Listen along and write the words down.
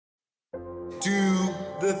do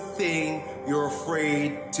the thing you're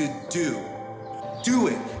afraid to do. Do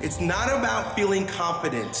it. It's not about feeling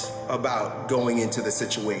confident about going into the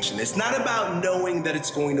situation. It's not about knowing that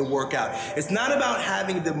it's going to work out. It's not about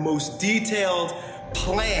having the most detailed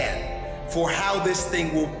plan for how this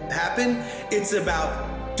thing will happen. It's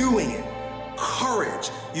about doing it.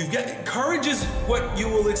 Courage. Courage is what you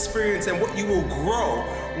will experience and what you will grow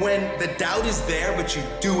when the doubt is there, but you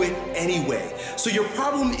do it anyway. So your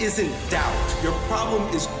problem isn't doubt. Your problem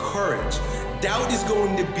is courage. Doubt is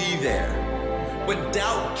going to be there, but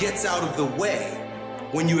doubt gets out of the way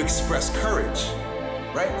when you express courage,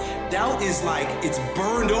 right? Doubt is like it's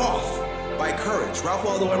burned off by courage. Ralph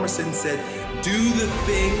Waldo Emerson said, do the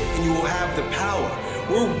thing and you will have the power.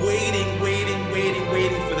 We're waiting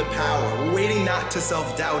for the power. We're waiting not to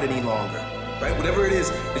self-doubt any longer, right? Whatever it is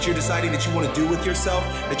that you're deciding that you want to do with yourself,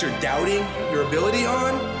 that you're doubting your ability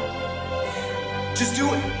on, just do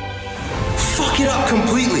it. Fuck it up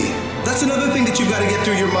completely. That's another thing that you've got to get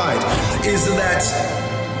through your mind, is that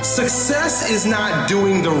success is not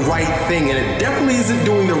doing the right thing, and it definitely isn't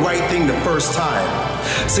doing the right thing the first time.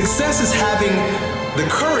 Success is having the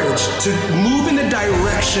courage to move in the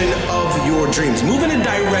direction of your dreams, move in a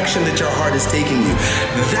direction that your heart is taking you.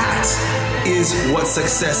 That is what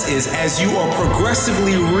success is, as you are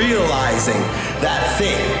progressively realizing that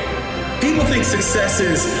thing. People think success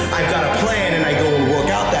is, I've got a plan and I go and work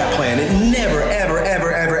out that plan. It never,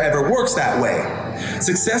 ever works that way.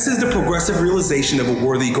 Success is the progressive realization of a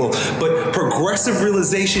worthy goal. But progressive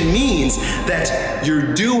realization means that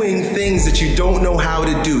you're doing things that you don't know how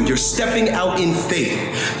to do. You're stepping out in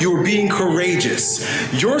faith. You're being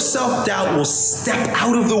courageous. Your self-doubt will step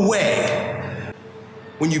out of the way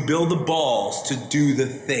when you build the balls to do the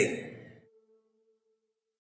thing.